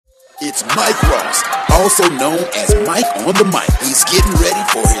It's Mike Ross, also known as Mike on the Mic. He's getting ready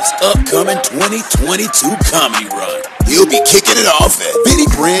for his upcoming 2022 comedy run. He'll be kicking it off at Benny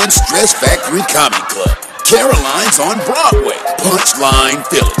Brand's Stress Factory Comedy Club, Caroline's on Broadway, Punchline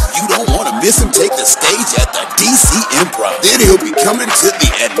Philly. You don't want to miss him take the stage at the DC Improv. Then he'll be coming to the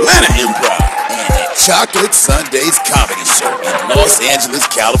Atlanta Improv and at Chocolate Sundays Comedy Show in Los Angeles,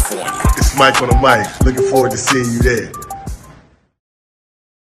 California. It's Mike on the Mic. Looking forward to seeing you there.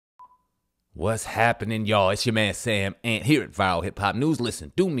 What's happening, y'all? It's your man Sam Ant here at Viral Hip Hop News.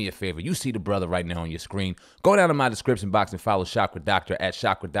 Listen, do me a favor. You see the brother right now on your screen. Go down to my description box and follow Chakra Doctor at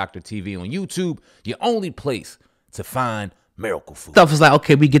Chakra Doctor TV on YouTube. Your only place to find miracle food. Stuff is like,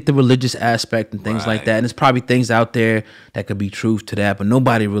 okay, we get the religious aspect and things like that. And there's probably things out there that could be truth to that, but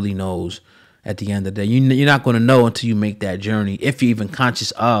nobody really knows at the end of the day. You're not going to know until you make that journey, if you're even conscious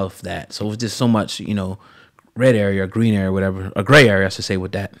of that. So it's just so much, you know, red area or green area, whatever, a gray area, I should say,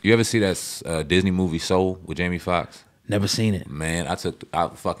 with that. You ever see that Disney movie Soul with Jamie Foxx? Never seen it. Man, I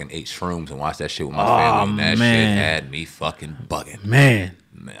fucking ate shrooms and watched that shit with my family. And that shit had me fucking bugging. Man,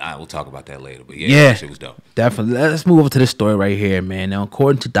 I will talk about that later. But yeah, that shit was dope. Definitely. Let's move over to this story right here, man. Now,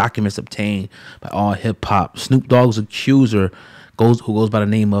 according to documents obtained by All Hip Hop, Snoop Dogg's accuser, who goes by the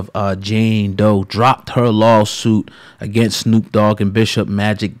name of Jane Doe, dropped her lawsuit against Snoop Dogg and Bishop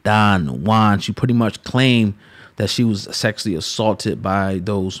Magic Don Juan. She pretty much claimed that she was sexually assaulted by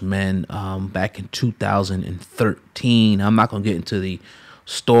those men back in 2013. I'm not going to get into the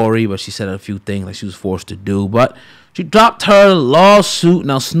story, but she said a few things like she was forced to do. But she dropped her lawsuit.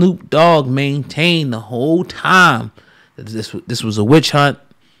 Now, Snoop Dogg maintained the whole time that this was a witch hunt.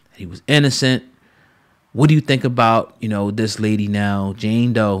 He was innocent. What do you think about, you know, this lady now,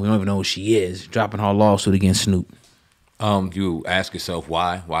 Jane Doe? We don't even know who she is, dropping her lawsuit against Snoop. You ask yourself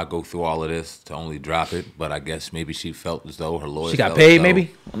why go through all of this to only drop it? But I guess maybe she felt as though her lawyer. She got paid,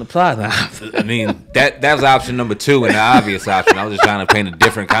 maybe on the plot. I mean, that was option number two and the obvious option. I was just trying to paint a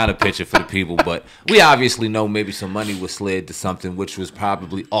different kind of picture for the people, but we obviously know maybe some money was slid to something, which was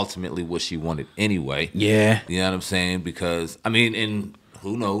probably ultimately what she wanted anyway. Yeah, you know what I'm saying? Because I mean, in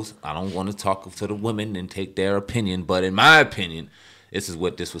who knows? I don't want to talk to the women and take their opinion, but in my opinion, this is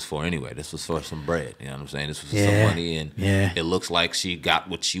what this was for anyway. This was for some bread. You know what I'm saying? This was for some money, and it looks like she got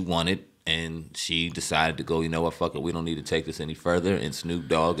what she wanted, and she decided to go, you know what, fuck it, we don't need to take this any further, and Snoop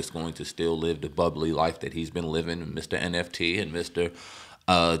Dogg is going to still live the bubbly life that he's been living, and Mr. NFT and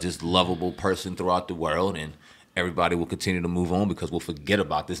Mr. Just lovable person throughout the world, and everybody will continue to move on because we'll forget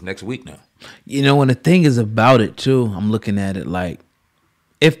about this next week now. You know, and the thing is about it, too, I'm looking at it like,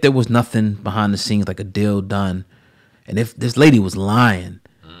 if there was nothing behind the scenes, like a deal done, and if this lady was lying,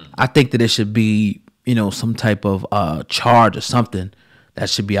 I think that there should be, you know, some type of charge or something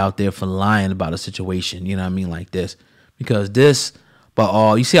that should be out there for lying about a situation, you know what I mean, like this. Because this,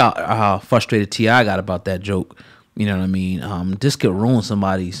 but you see how frustrated T.I. got about that joke, you know what I mean? This could ruin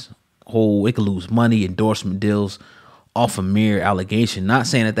somebody's whole, it could lose money, endorsement deals off a mere allegation. Not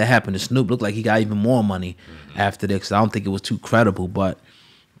saying that happened to Snoop. Looked like he got even more money after this. I don't think it was too credible, but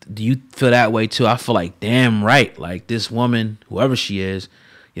do you feel that way too? I feel like damn right. Like this woman, whoever she is,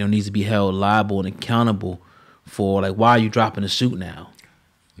 you know, needs to be held liable and accountable for like why are you dropping the suit now?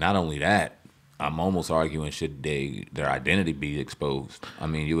 Not only that, I'm almost arguing should their identity be exposed. I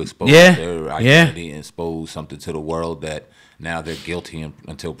mean, you expose their identity and expose something to the world that now they're guilty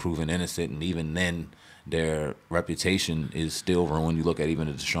until proven innocent, and even then their reputation is still ruined. You look at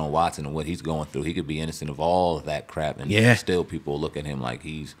even Deshaun Watson and what he's going through. He could be innocent of all of that crap, and still people look at him like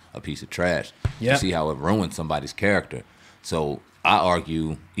he's a piece of trash. You see how it ruins somebody's character. So I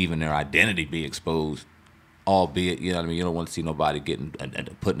argue even their identity be exposed, albeit, you know what I mean, you don't want to see nobody getting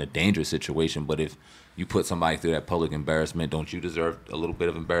put in a dangerous situation, but if you put somebody through that public embarrassment, don't you deserve a little bit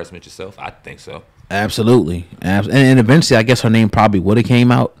of embarrassment yourself? I think so. Absolutely. And eventually, I guess her name probably would have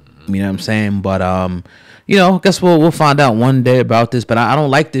came out. You know what I'm saying? But, you know, I guess we'll find out one day about this. But I don't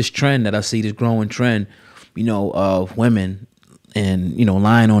like this trend that I see, this growing trend, you know, of women and, you know,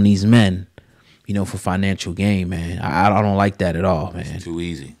 lying on these men, you know, for financial gain, man. I don't like that at all, man. It's too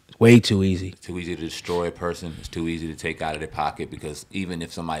easy. It's way too easy. It's too easy to destroy a person. It's too easy to take out of their pocket because even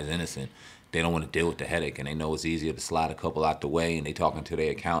if somebody's innocent, they don't want to deal with the headache, and they know it's easier to slide a couple out the way, and they talking to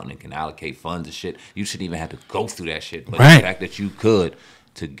their accountant and can allocate funds and shit. You shouldn't even have to go through that shit. But the fact that you could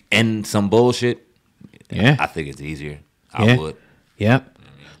to end some bullshit, I think it's easier. I would. Yep.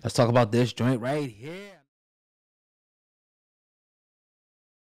 Let's talk about this joint right here.